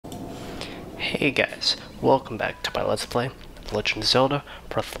Hey guys, welcome back to my Let's Play, The Legend of Zelda,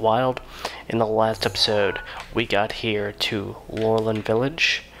 Breath of the Wild. In the last episode, we got here to Lorland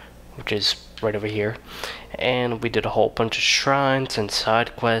Village, which is right over here, and we did a whole bunch of shrines and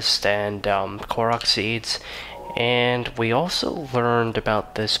side quests and Korok seeds, and we also learned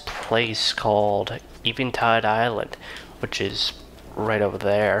about this place called Eventide Island, which is right over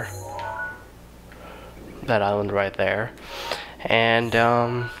there. That island right there.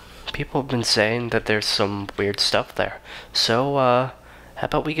 And people have been saying that there's some weird stuff there. So, how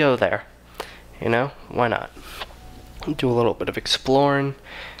about we go there? You know, why not? Do a little bit of exploring,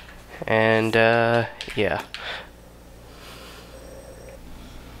 and, yeah.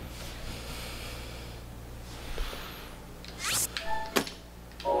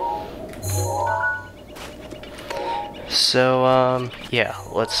 So, yeah,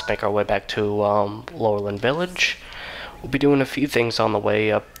 let's make our way back to, Lorland Village. We'll be doing a few things on the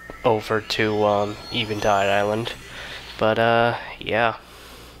way up over to, Eventide Island. But, yeah.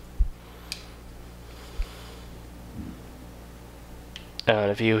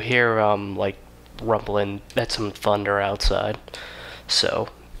 And if you hear, like, rumbling, that's some thunder outside. So,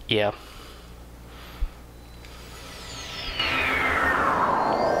 yeah.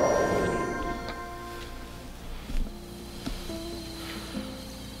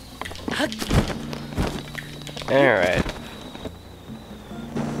 Alright.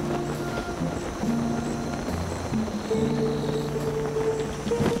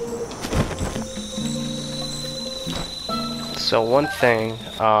 So one thing,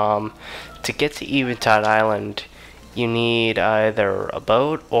 to get to Eventide Island, you need either a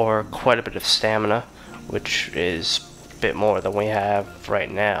boat or quite a bit of stamina, which is a bit more than we have right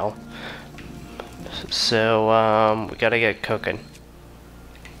now. So, we gotta get cooking.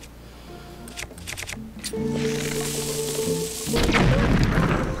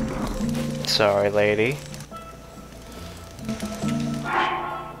 Sorry, lady.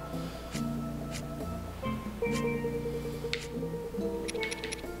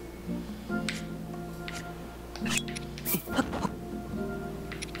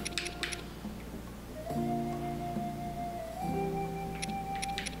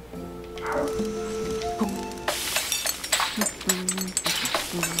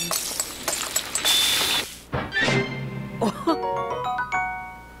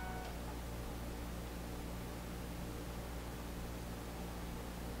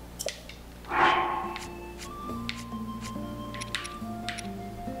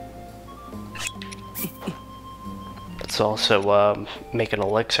 Let's also make an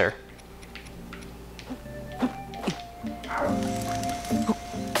elixir.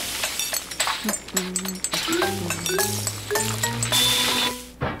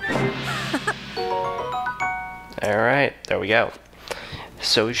 Alright, there we go.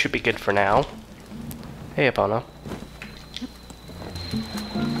 So we should be good for now. Hey, Epona.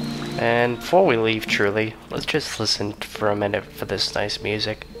 And before we leave, truly, let's just listen for a minute for this nice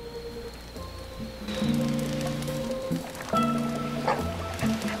music.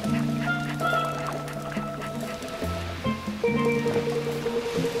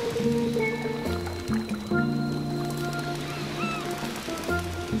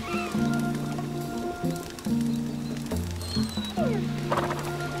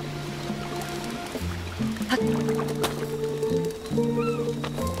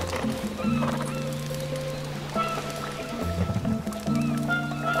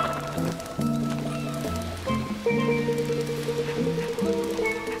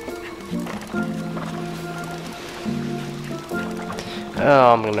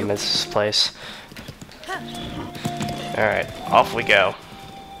 Oh, I'm gonna miss this place. Alright, off we go.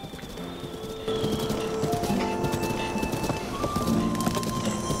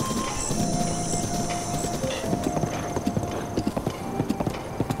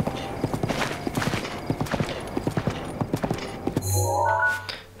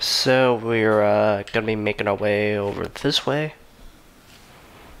 So we're gonna be making our way over this way.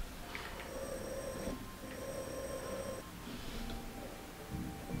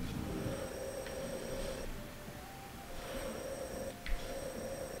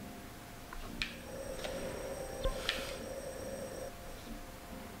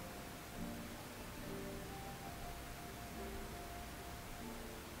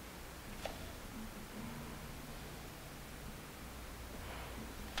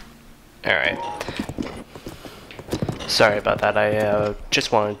 Alright. Sorry about that, I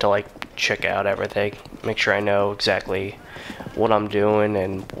just wanted to like check out everything, make sure I know exactly what I'm doing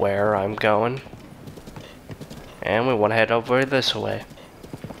and where I'm going. And we want to head over this way.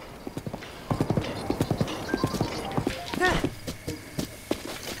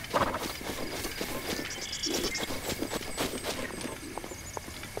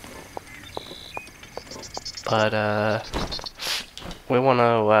 but we want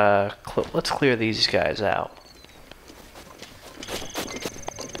to let's clear these guys out.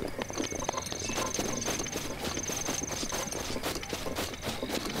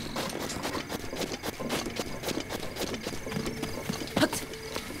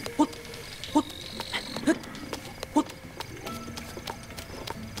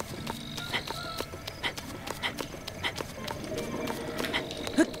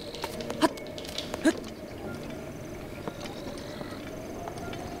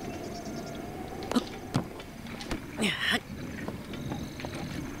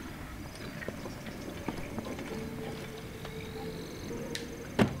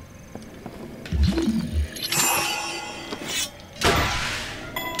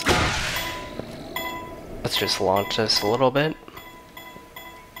 Let's just launch this a little bit.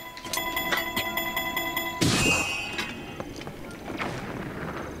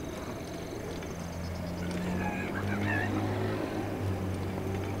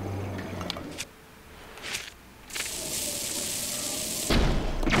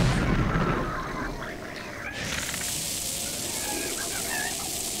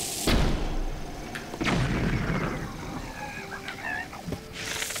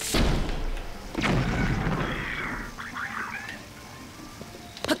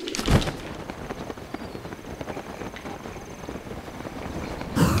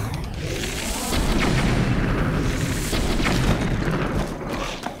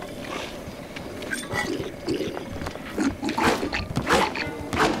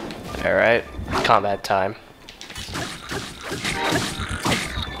 Alright, combat time.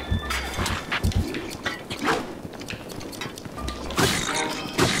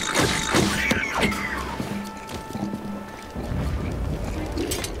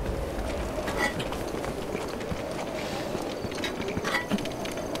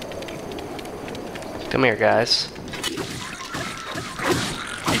 Come here, guys.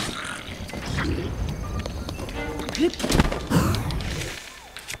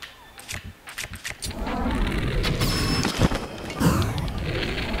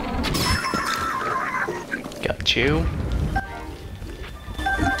 Got you.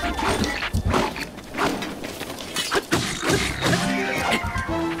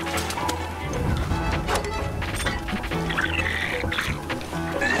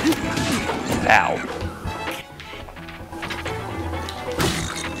 Ow.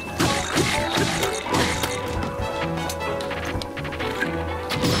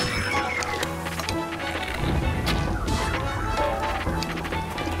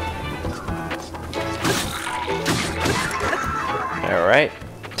 Alright,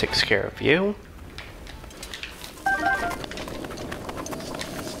 takes care of you.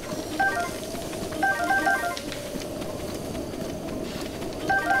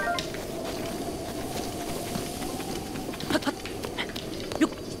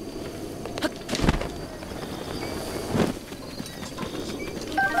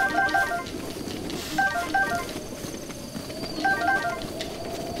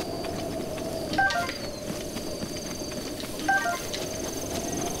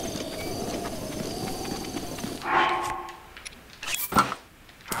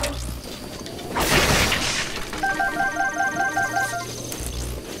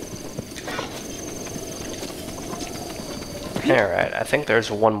 Alright, I think there's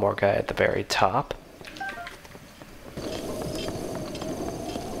one more guy at the very top.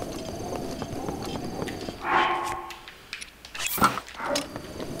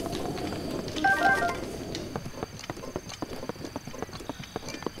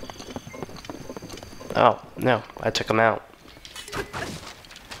 Oh, no, I took him out.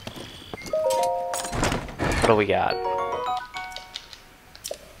 What do we got?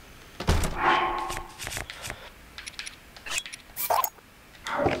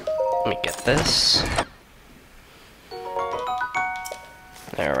 Let me get this.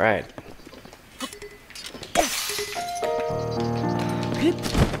 Alright.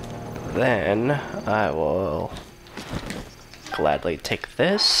 Then I will gladly take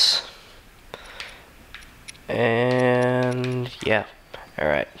this. And yeah.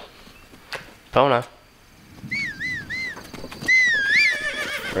 Alright. Pona.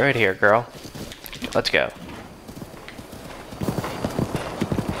 Right here, girl. Let's go.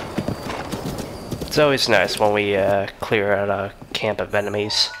 It's always nice when we clear out a camp of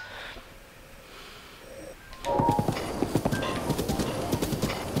enemies.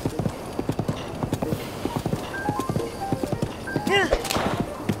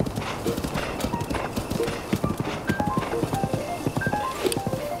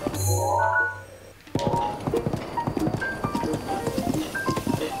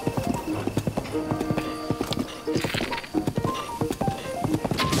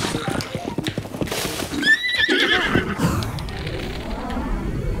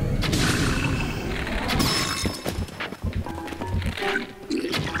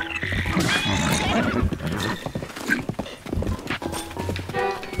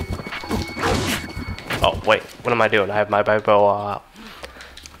 am I doing? I have my bow out.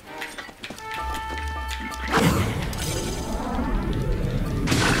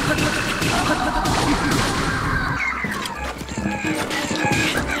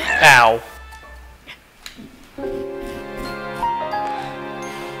 Ow.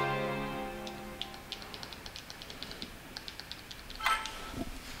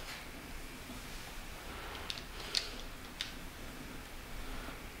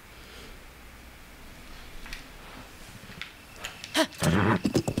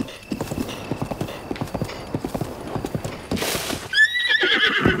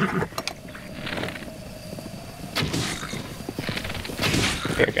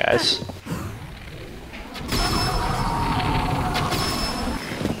 Here, guys.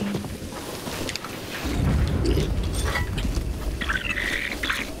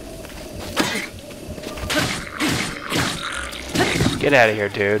 Get out of here,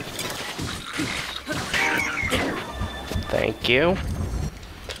 dude. Thank you.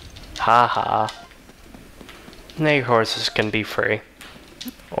 Haha. Now your horses can be free.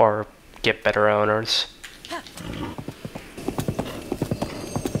 Or get better owners.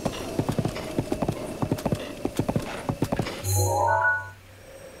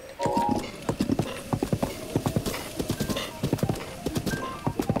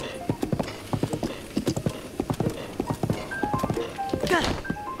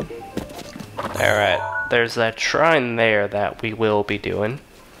 Alright, there's that shrine there that we will be doing.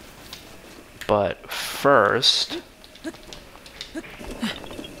 But first,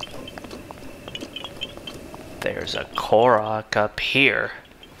 there's a Korok up here.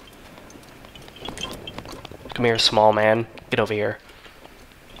 Come here, small man. Get over here.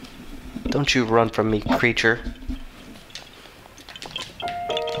 Don't you run from me, creature.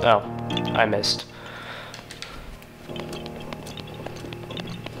 Oh, I missed.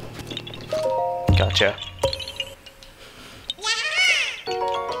 Gotcha.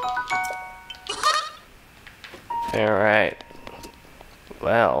 Alright.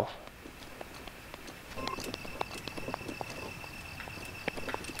 Well.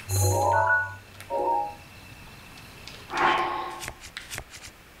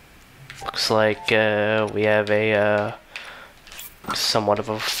 Looks like we have a somewhat of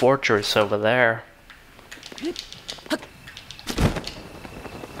a fortress over there.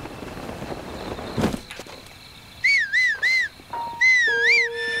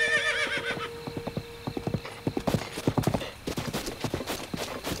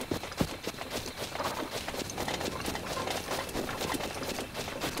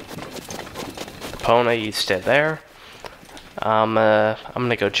 Pona, you stay there. I'm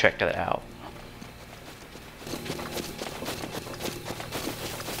gonna go check it out.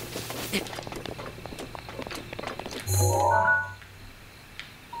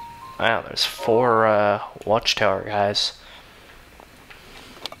 Wow, there's 4 watchtower guys.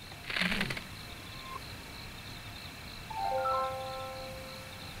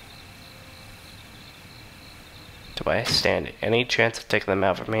 Do I stand any chance of taking them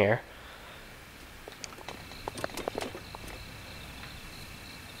out from here?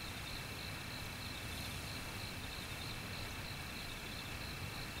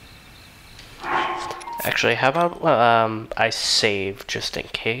 Actually, how about I save just in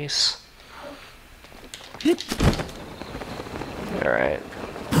case? Alright.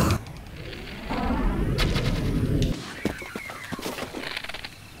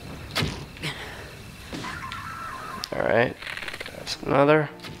 Alright. That's another.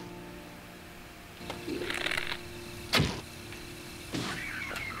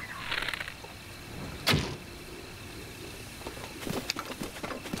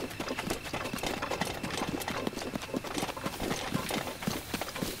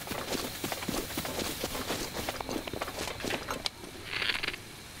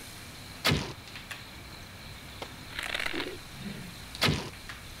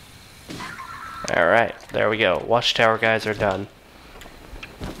 Alright, there we go. Watchtower guys are done.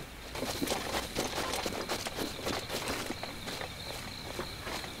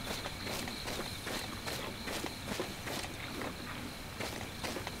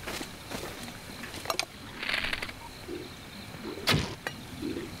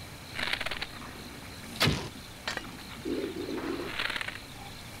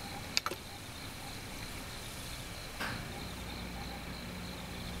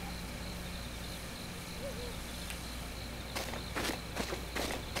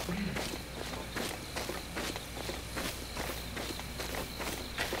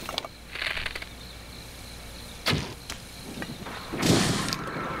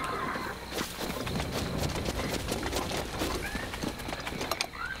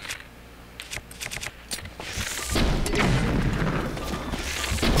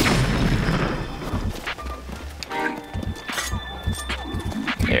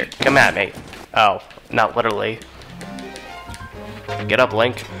 Come at me. Oh, not literally. Get up,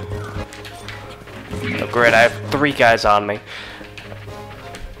 Link. Oh, great, I have 3 guys on me.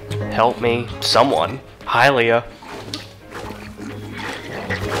 Help me. Someone. Hylia.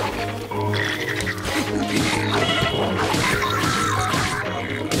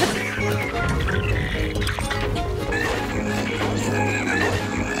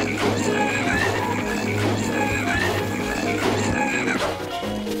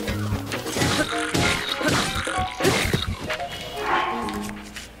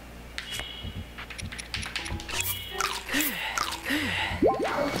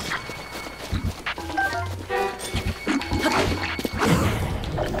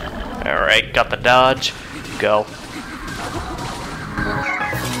 Alright, got the dodge. Go.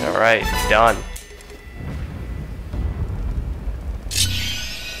 Alright, done.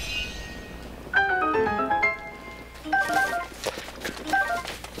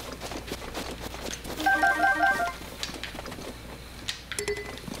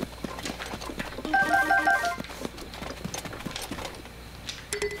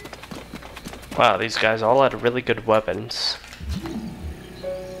 Wow, these guys all had really good weapons.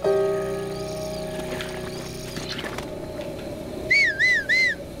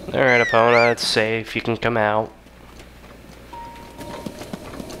 Alright, opponent, it's safe. You can come out.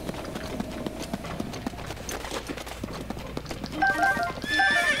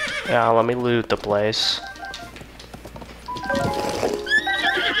 Yeah, let me loot the place.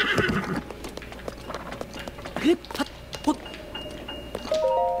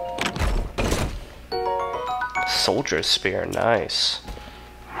 Soldier spear, nice.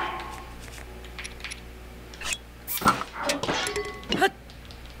 Let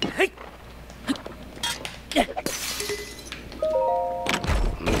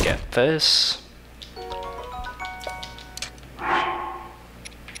me get this.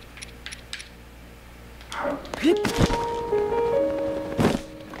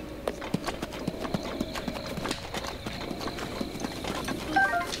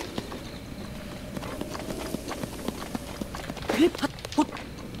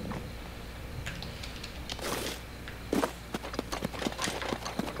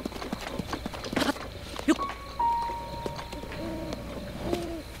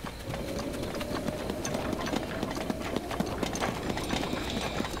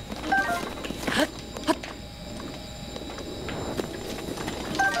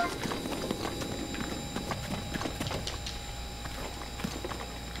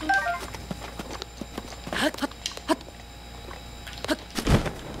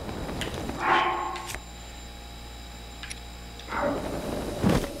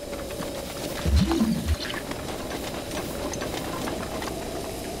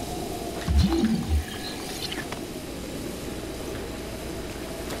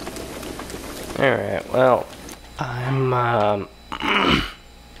 Alright, well, I'm,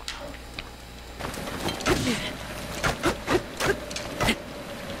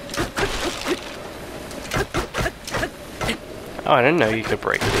 Oh, I didn't know you could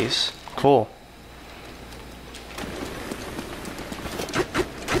break these. Cool.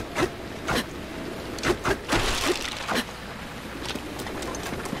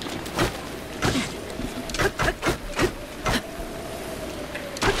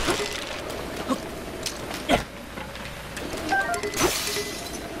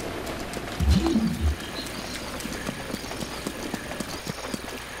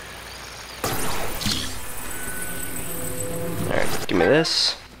 Give me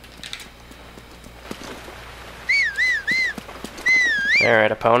this.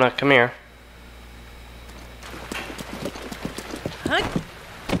 Alright, Epona, come here.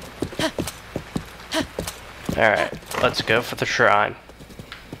 Alright, let's go for the shrine.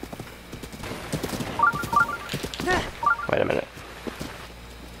 Wait a minute.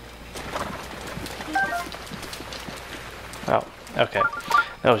 Oh, okay.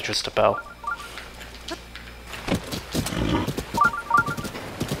 That was just a bow.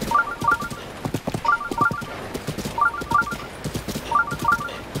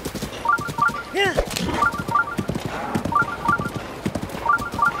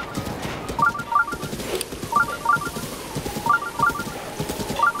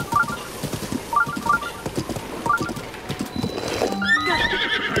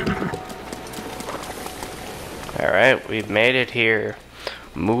 Alright, we've made it here.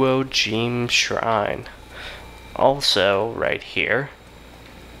 Muojim Shrine. Also, right here.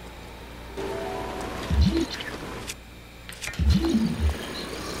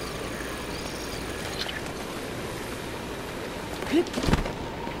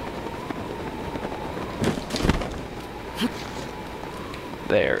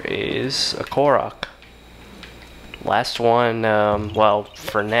 there is a Korok. Last one, well,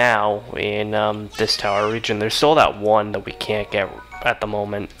 for now, in this tower region, there's still that one that we can't get at the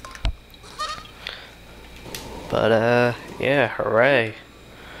moment. But, yeah, hooray.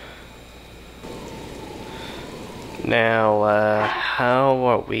 Now, how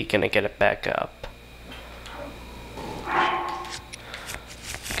are we gonna get it back up?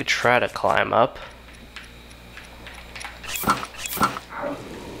 We could try to climb up.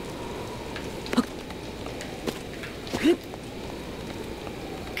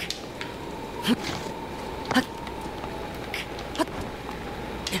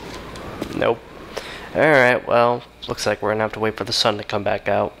 Nope. Alright, well, looks like we're gonna have to wait for the sun to come back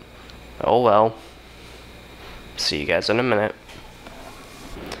out. Oh well. See you guys in a minute.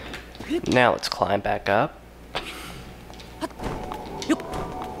 Now let's climb back up.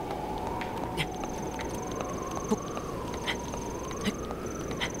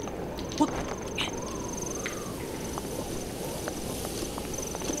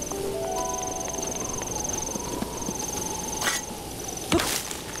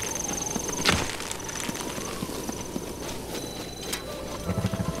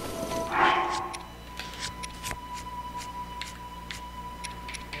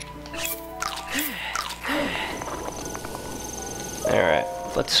 Alright,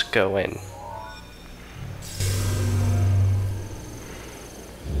 let's go in.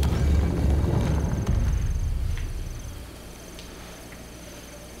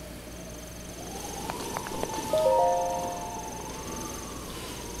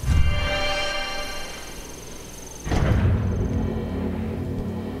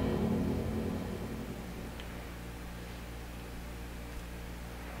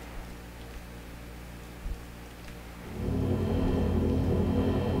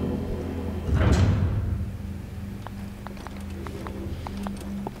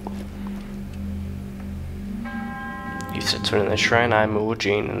 You sit in the shrine, I'm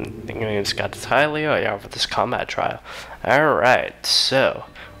Eugene, and your name's got Tylia, or for this combat trial. Alright, so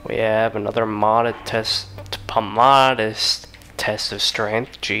we have another modest test of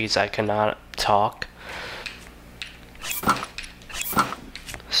strength. Jeez, I cannot talk.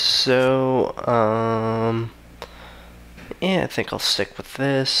 So, yeah, I think I'll stick with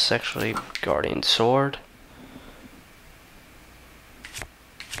this. Actually, Guardian Sword.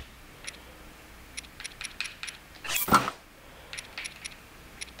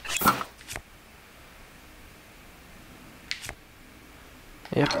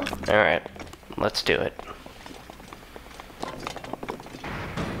 Yep, alright, let's do it.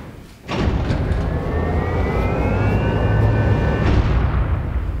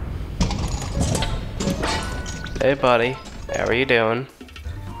 Hey buddy, how are you doing?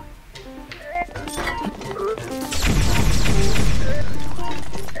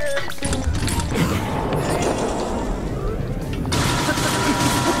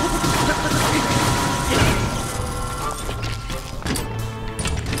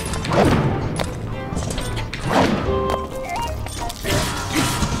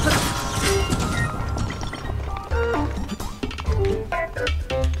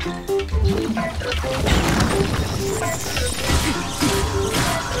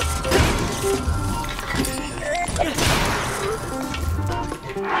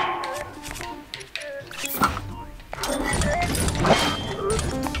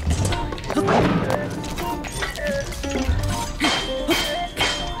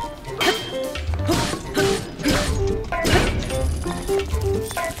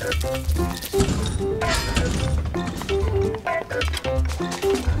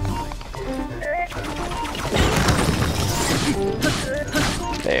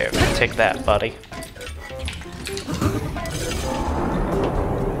 There, take that, buddy.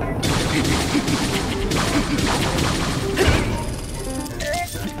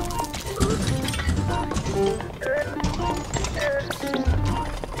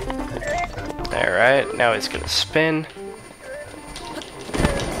 Alright, now he's gonna spin.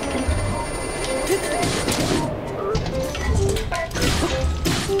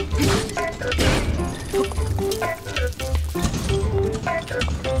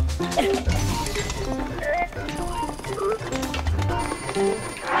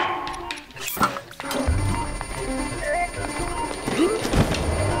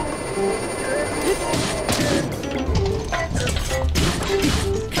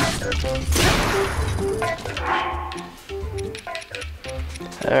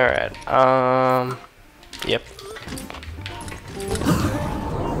 Alright, yep.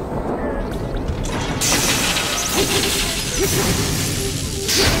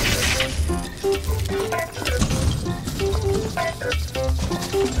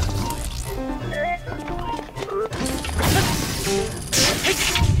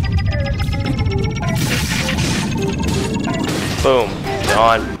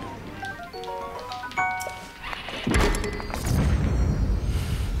 on.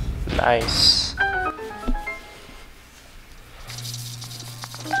 Nice.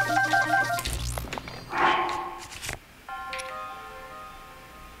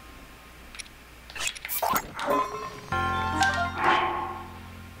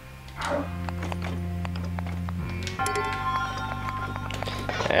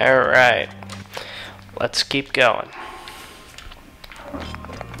 Alright, let's keep going.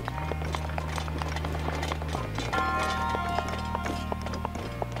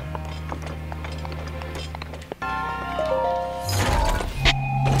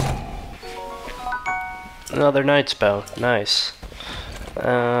 Another knight's bow, nice.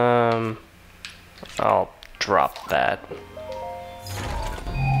 I'll drop that.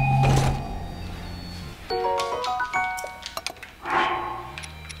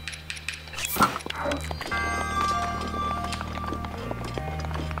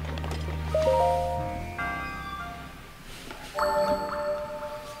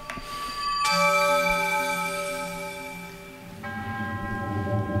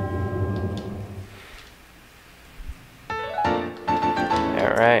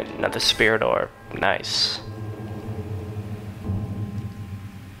 Alright, another spirit orb. Nice.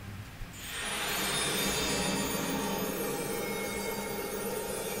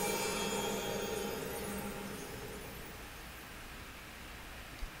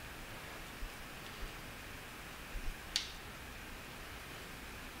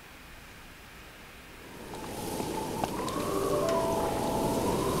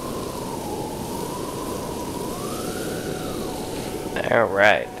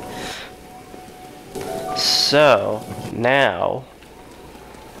 Alright. So, now,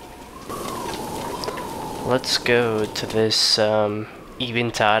 let's go to this,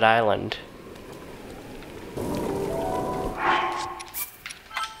 Eventide Island.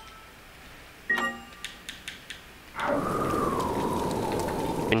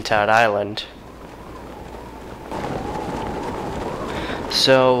 Eventide Island.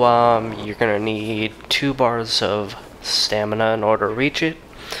 So, you're gonna need 2 bars of stamina in order to reach it,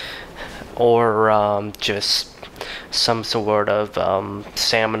 or just some sort of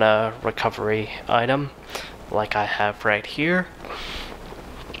stamina recovery item like I have right here.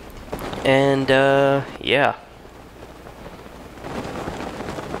 And yeah,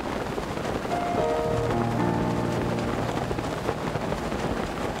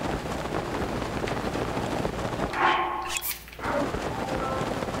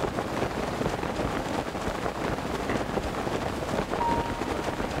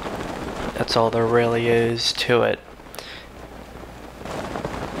 that's all there really is to it.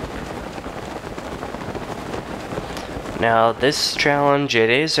 Now this challenge, it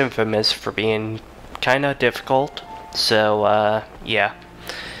is infamous for being kinda difficult, so yeah,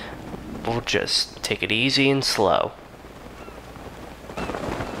 we'll just take it easy and slow.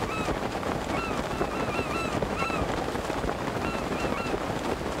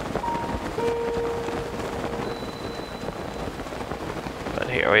 But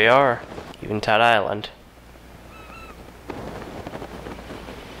here we are. Eventide Island.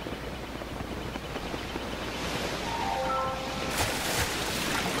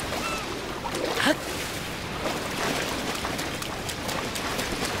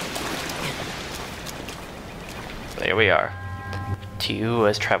 There we are. To you who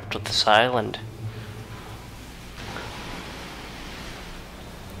has traveled to this island.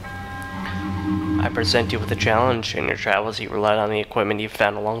 I present you with a challenge. In your travels, you relied on the equipment you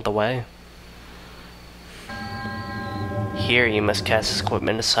found along the way. Here, you must cast this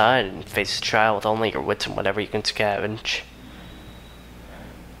equipment aside and face the trial with only your wits and whatever you can scavenge.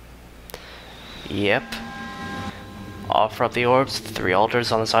 Yep. Offer up the orbs to the 3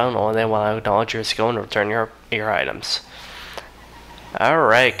 altars on this island, only then will I acknowledge your skill and return your items.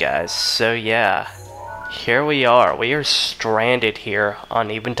 Alright guys, so yeah. Here we are. We are stranded here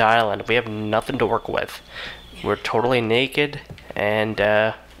on Eventide Island. We have nothing to work with. We're totally naked,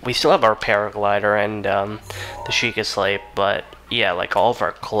 and we still have our paraglider and the Sheikah Slate, but yeah, like all of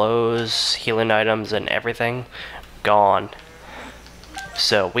our clothes, healing items, and everything, gone.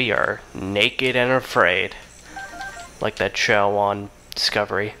 So we are naked and afraid, like that show on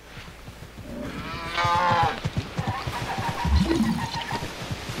Discovery.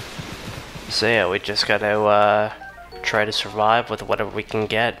 So yeah, we just gotta try to survive with whatever we can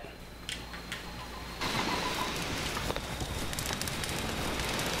get.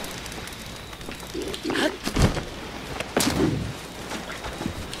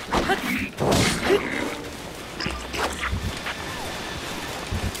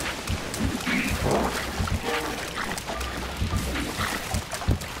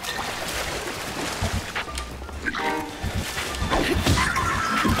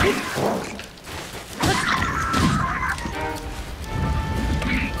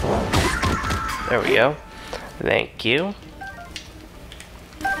 There we go. Thank you.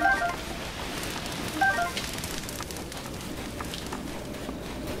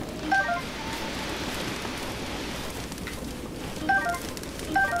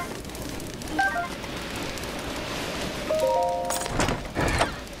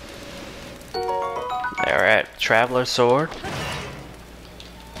 Alright, Traveler Sword.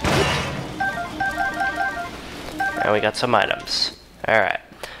 And we got some items. Alright,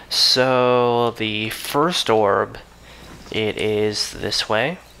 so the first orb, it is this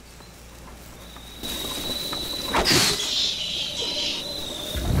way.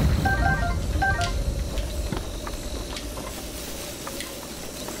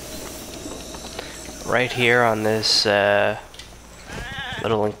 Right here on this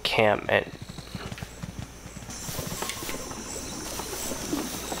little encampment.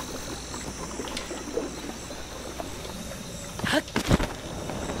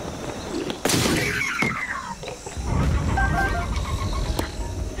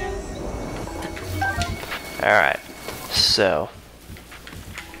 Alright, so.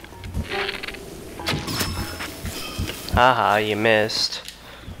 Haha, you missed.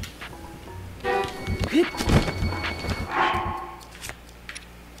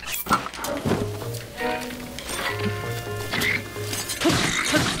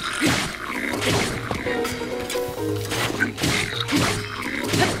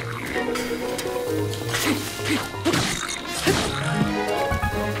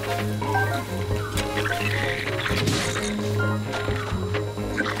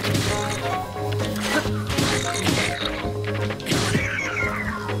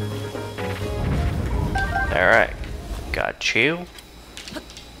 Alright, got you.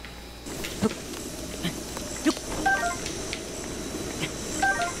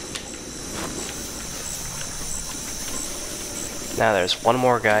 Now there's one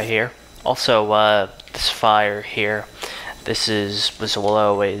more guy here. Also, this fire here, will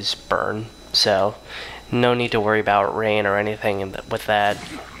always burn, so no need to worry about rain or anything with that.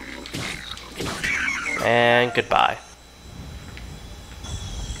 And goodbye.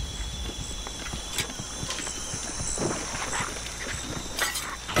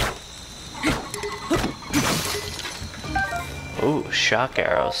 Ooh, shock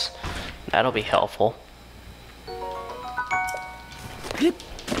arrows. That'll be helpful.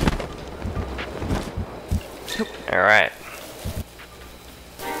 Alright.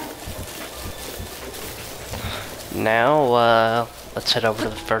 Now, let's head over to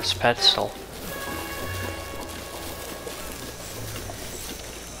the first pedestal.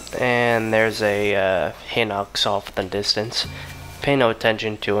 And there's a Hinox off in the distance. Pay no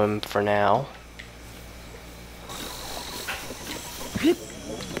attention to him for now.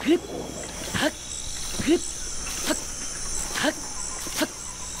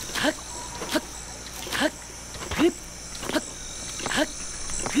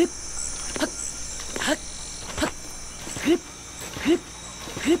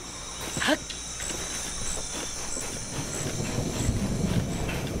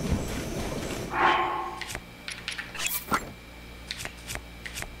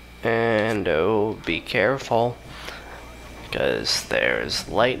 And oh, be careful, because there's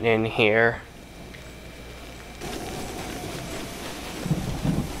lightning here.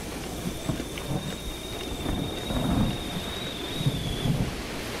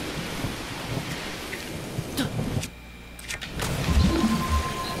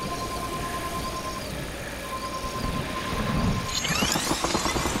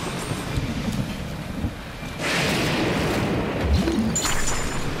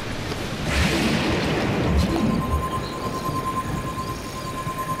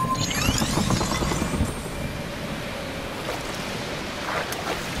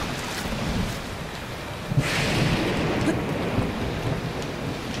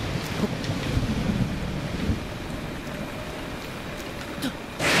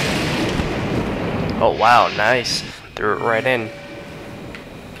 Oh wow, nice. Threw it right in.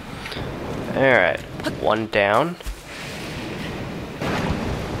 Alright, one down.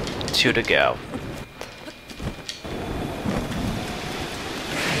 2 to go.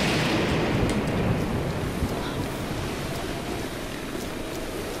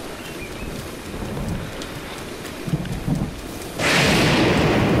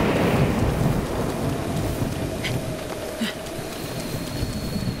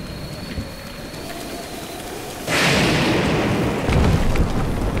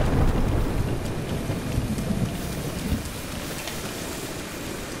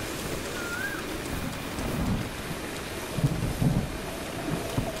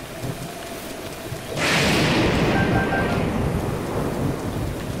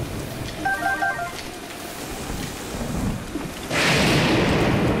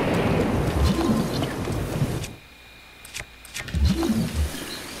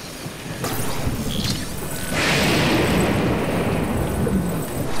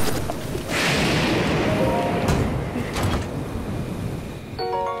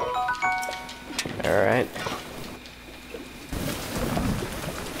 Alright.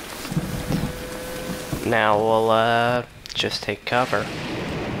 Now we'll, just take cover.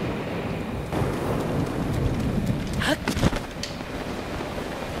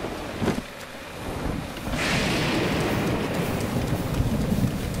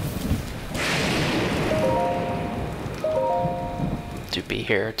 To be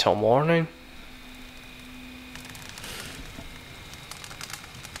here till morning.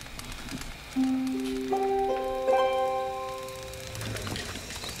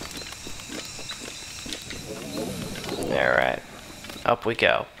 Alright, up we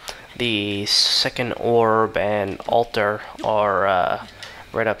go. The second orb and altar are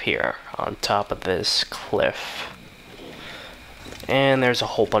right up here on top of this cliff. And there's a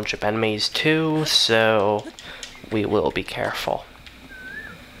whole bunch of enemies too, so we will be careful.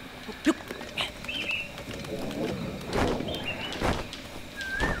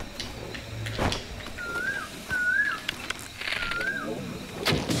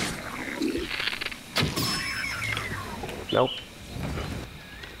 Nope.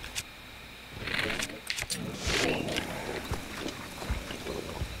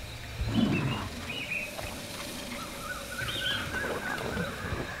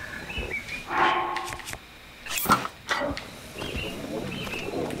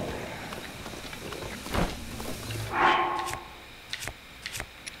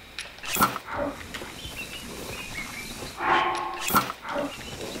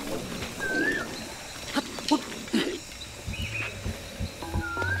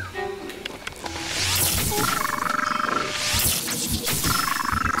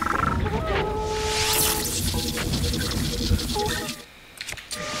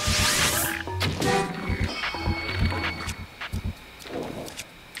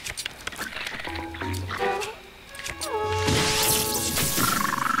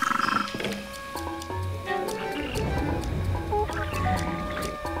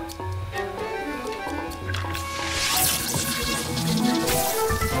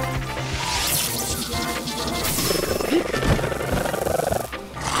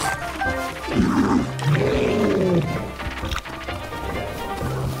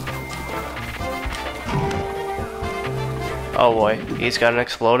 Oh boy, he's got an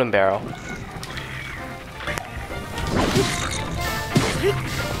exploding barrel.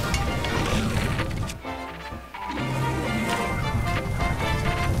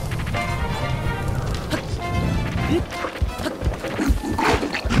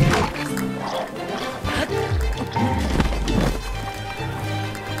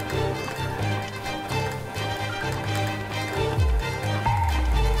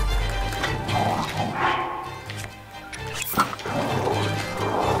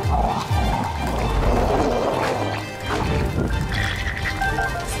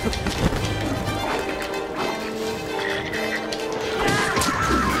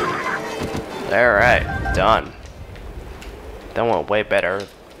 Alright, done. That went way better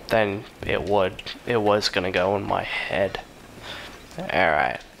than it was gonna go in my head.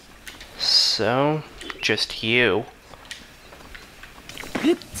 Alright. So, just you.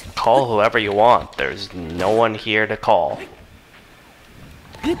 Call whoever you want. There's no one here to call.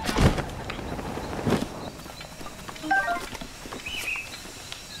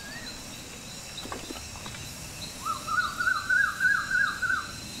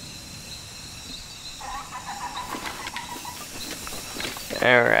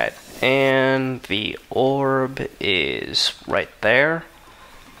 Alright, and the orb is right there.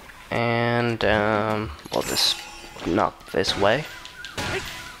 And, we'll just knock this way.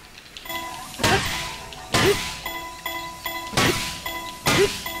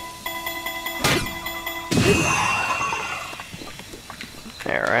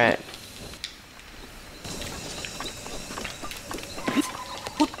 Alright.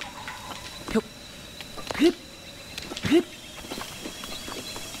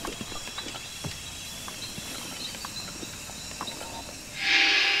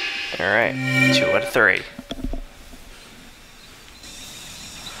 Alright, 2 out of 3.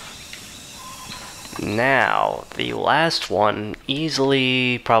 Now, the last one,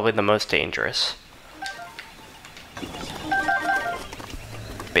 easily probably the most dangerous.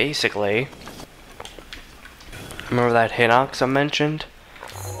 Basically, remember that Hinox I mentioned?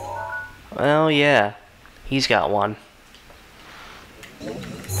 Well, yeah, he's got one.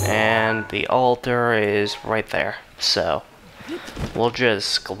 And the altar is right there, so we'll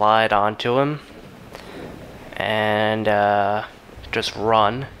just glide onto him and just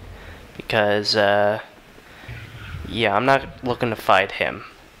run because yeah, I'm not looking to fight him.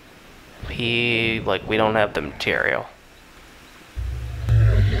 We don't have the material.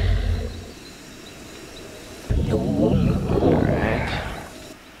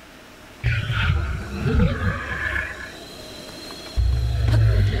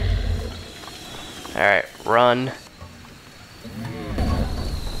 done.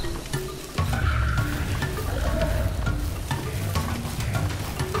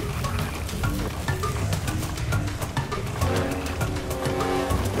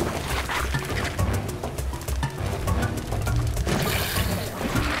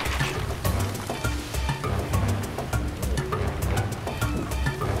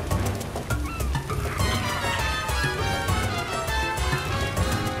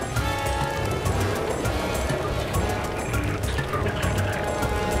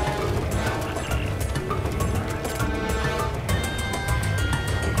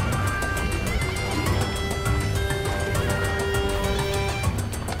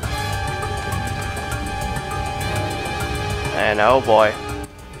 And oh boy.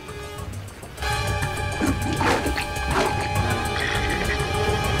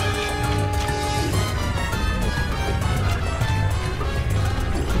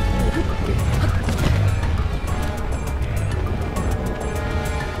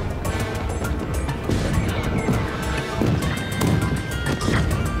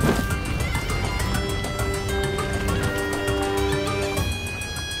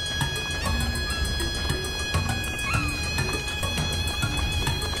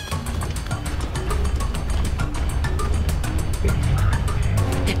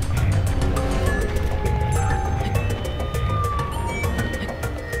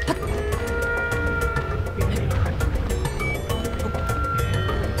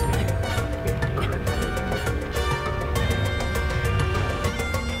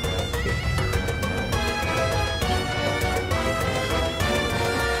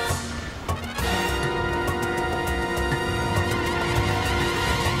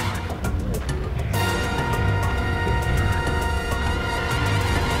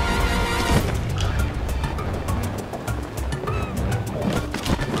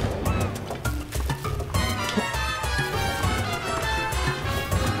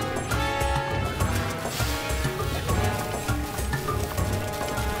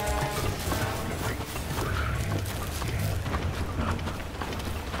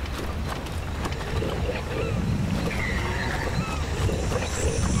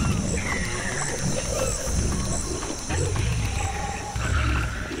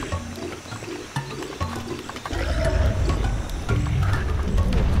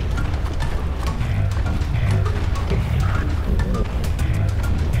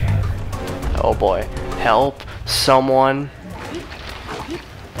 Oh boy. Help someone.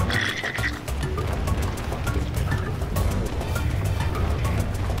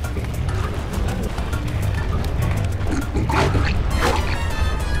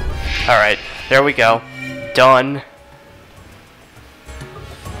 Alright, there we go. Done.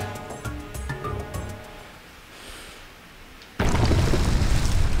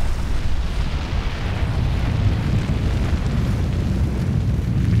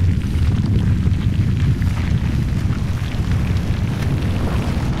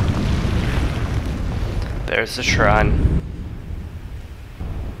 There's the shrine.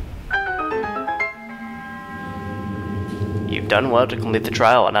 You've done well to complete the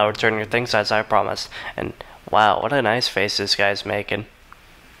trial, and I'll return your things as I promised. And wow, what a nice face this guy's making.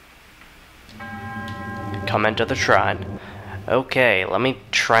 Come into the shrine. Okay, let me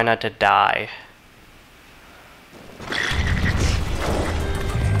try not to die.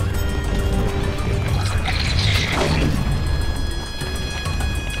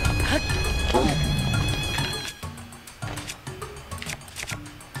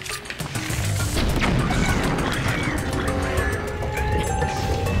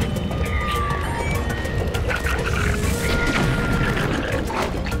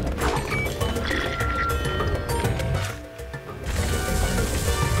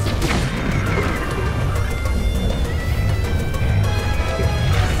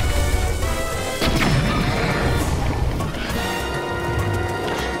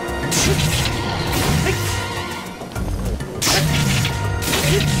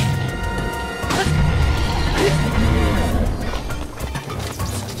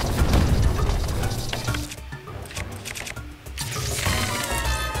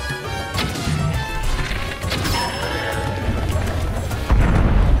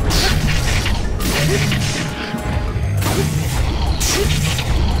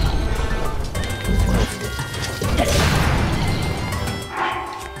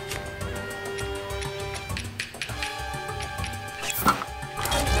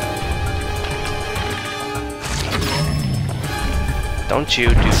 Don't you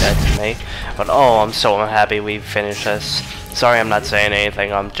do that to me. But oh, I'm so happy we finished this. Sorry I'm not saying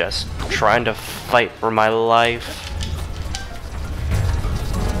anything, I'm just trying to fight for my life.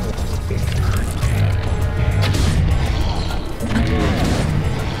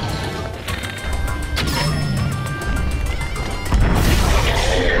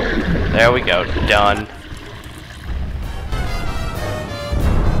 There we go. Done.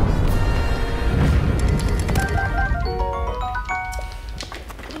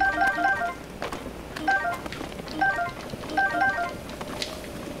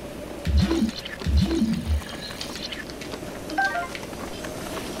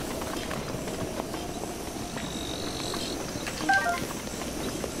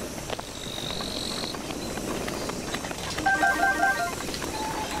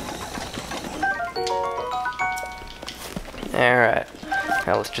 Alright,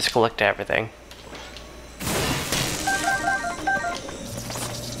 now let's just collect everything.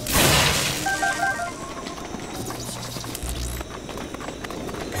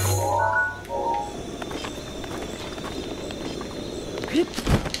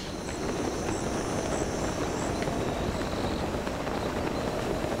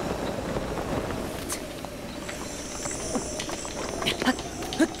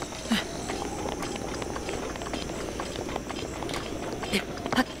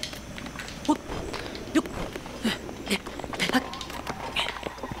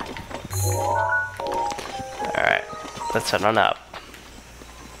 Alright, let's head on up.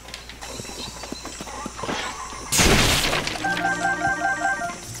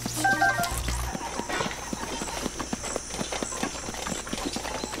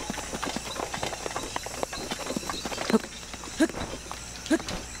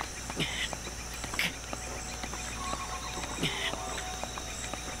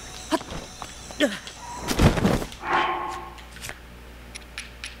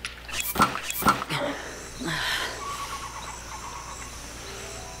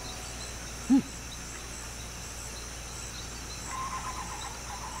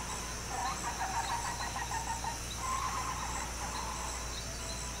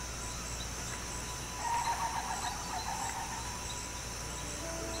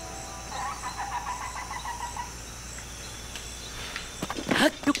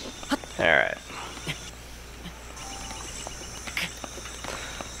 Alright.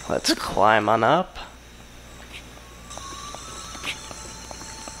 Let's climb on up.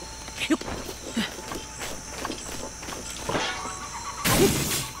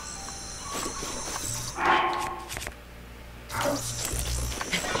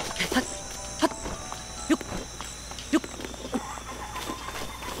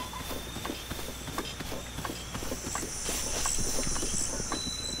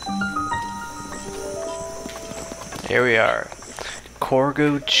 Here we are,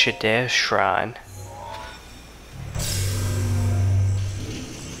 Korgo Chide Shrine.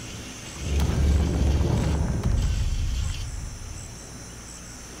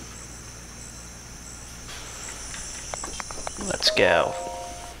 Let's go.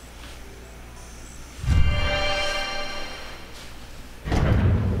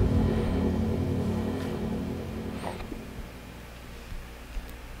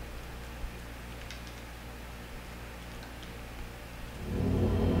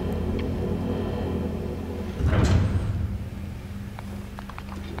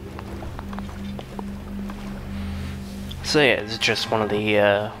 So yeah, it's just one of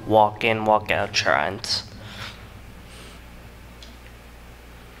the walk-in, walk-out shrines.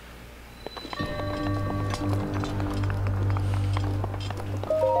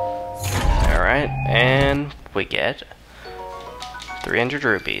 Alright, and we get 300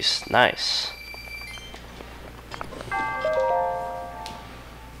 rupees. Nice.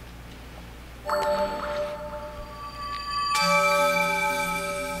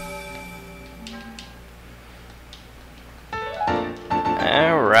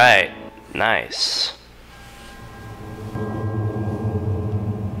 Alright, nice.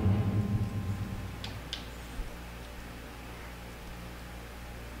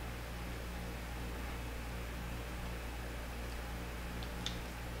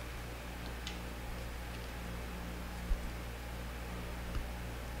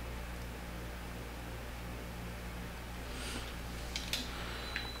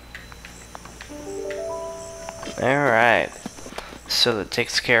 Alright. So that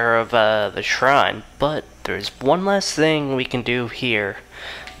takes care of the shrine, but there's one last thing we can do here.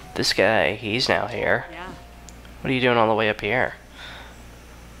 This guy, he's now here. Yeah. What are you doing all the way up here?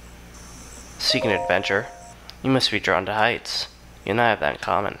 Seeking adventure. You must be drawn to heights. You and I have that in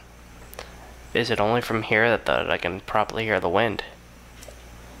common. Is it only from here that I can properly hear the wind?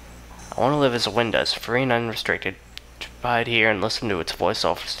 I want to live as the wind does, free and unrestricted. To bide here and listen to its voice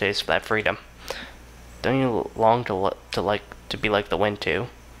all stays for that freedom. Don't you long to be like the wind too?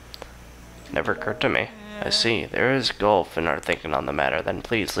 Never occurred to me. I see. There is gulf in our thinking on the matter. Then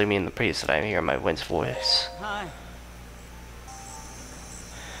please leave me in the peace that I hear my wind's voice. Hi.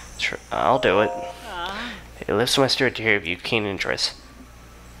 I'll do it. It lifts my spirit to hear of you, keen interest.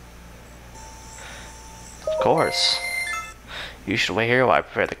 Of course. You should wait here while I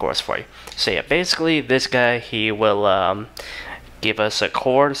prepare the course for you. So yeah, basically this guy, he will give us a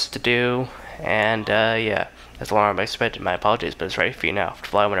course to do, and yeah, that's long I expected. My apologies, but it's ready for you now.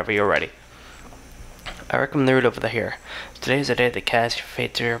 Fly whenever you're ready. I recommend the route over here. Today is the day that cast your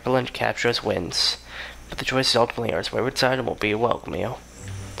fate to your village captures wins. But the choice is ultimately yours. Wayward side will be a welcome meal.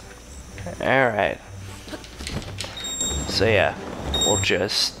 Alright. So yeah, we'll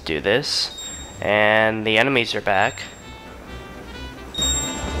just do this. And the enemies are back.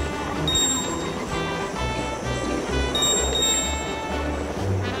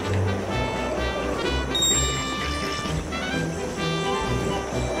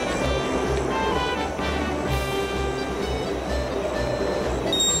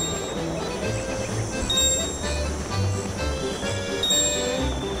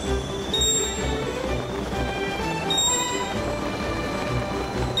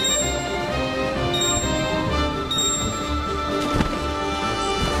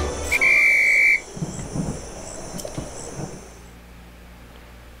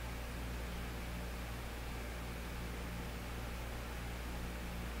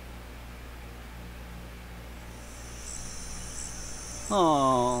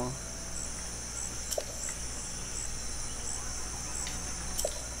 Oh.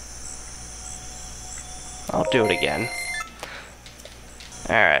 I'll do it again.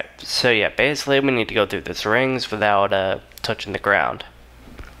 Alright, so yeah, basically we need to go through these rings without touching the ground.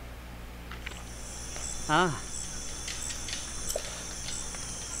 Ah.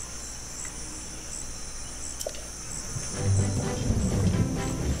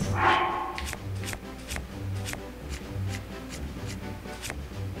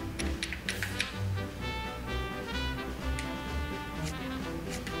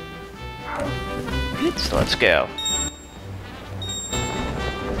 So let's go.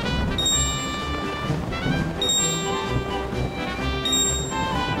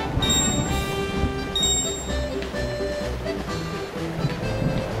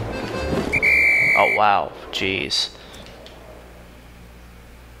 Oh wow, jeez.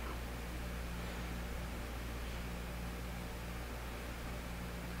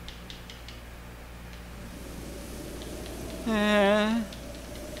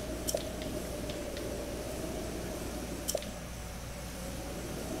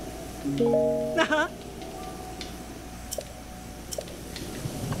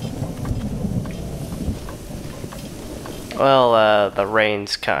 Well, the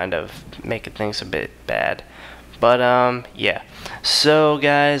rain's kind of making things a bit bad. But, yeah. So,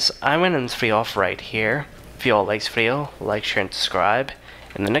 guys, I'm going to end this video off right here. If you all like this video, like, share, and subscribe.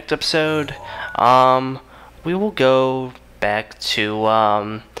 In the next episode, we will go back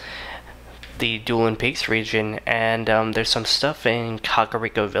to, the Dueling Peaks region, and, there's some stuff in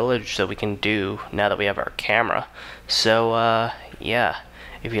Kakariko Village that we can do now that we have our camera. So, yeah.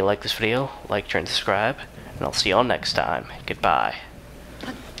 If you like this video, like, share, and subscribe. And I'll see y'all next time. Goodbye.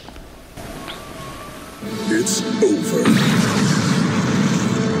 It's over.